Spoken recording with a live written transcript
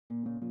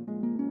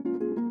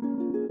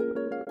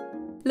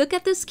Look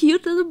at this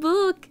cute little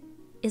book!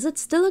 Is it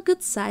still a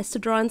good size to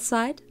draw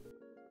inside?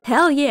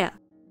 Hell yeah!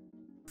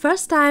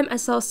 First time I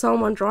saw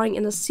someone drawing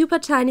in a super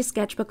tiny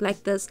sketchbook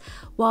like this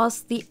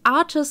was the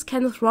artist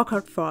Kenneth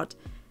Rockerford.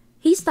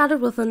 He started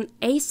with an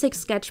A6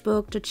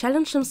 sketchbook to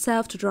challenge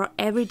himself to draw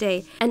every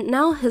day, and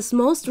now his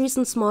most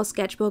recent small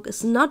sketchbook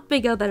is not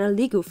bigger than a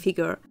Lego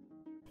figure.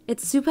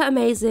 It's super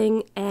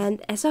amazing,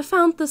 and as I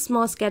found this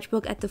small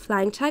sketchbook at the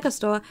Flying Tiger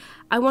store,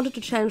 I wanted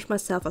to challenge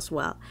myself as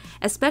well.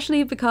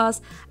 Especially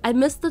because I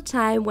missed the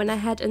time when I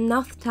had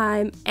enough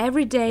time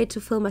every day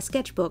to fill my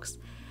sketchbooks.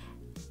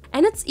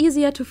 And it's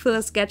easier to fill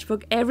a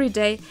sketchbook every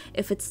day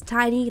if it's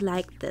tiny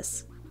like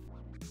this.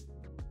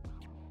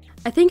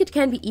 I think it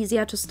can be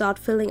easier to start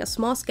filling a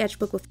small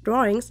sketchbook with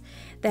drawings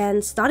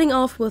than starting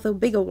off with a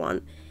bigger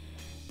one.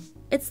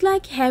 It's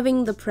like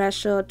having the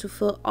pressure to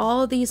fill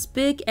all these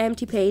big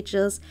empty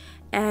pages,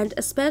 and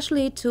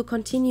especially to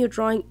continue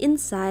drawing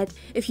inside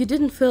if you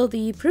didn't fill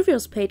the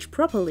previous page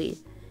properly.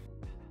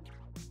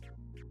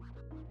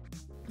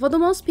 For the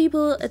most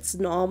people, it's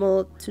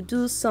normal to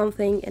do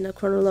something in a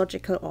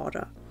chronological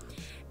order.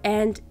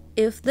 And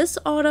if this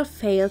order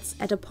fails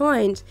at a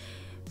point,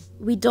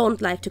 we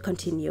don't like to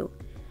continue.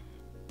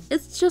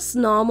 It's just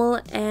normal,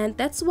 and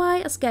that's why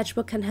a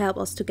sketchbook can help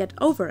us to get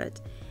over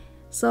it.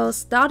 So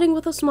starting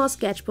with a small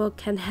sketchbook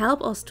can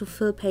help us to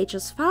fill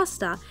pages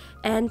faster,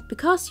 and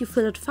because you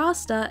fill it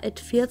faster, it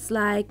feels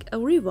like a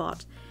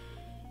reward.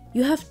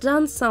 You have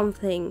done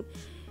something,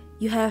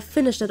 you have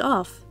finished it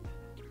off.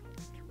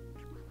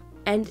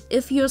 And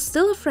if you're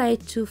still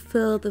afraid to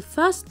fill the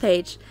first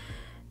page,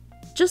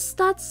 just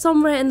start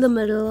somewhere in the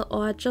middle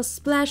or just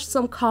splash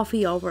some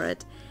coffee over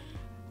it.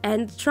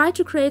 And try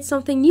to create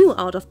something new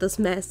out of this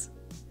mess.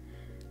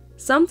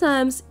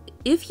 Sometimes,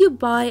 if you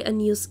buy a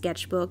new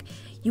sketchbook,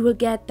 you will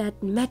get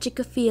that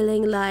magical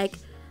feeling like,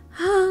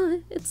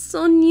 it's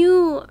so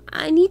new,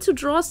 I need to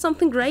draw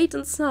something great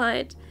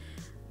inside.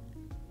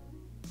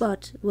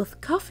 But with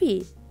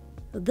coffee,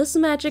 this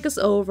magic is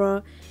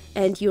over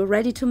and you're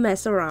ready to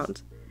mess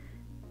around.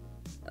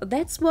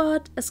 That's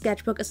what a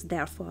sketchbook is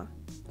there for.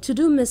 To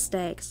do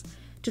mistakes,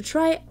 to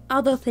try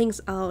other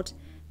things out,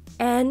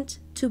 and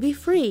to be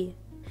free.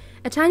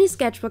 A tiny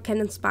sketchbook can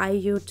inspire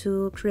you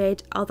to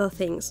create other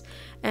things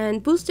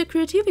and boost your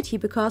creativity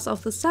because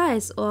of the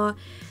size, or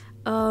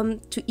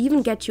to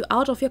even get you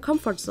out of your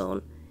comfort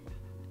zone.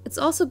 It's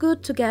also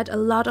good to get a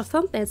lot of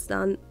thumbnails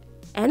done,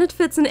 and it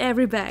fits in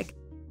every bag.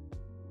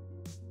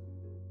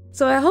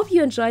 So I hope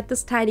you enjoyed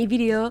this tiny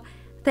video.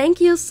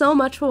 Thank you so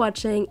much for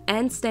watching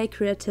and stay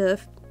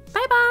creative.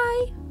 Bye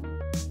bye!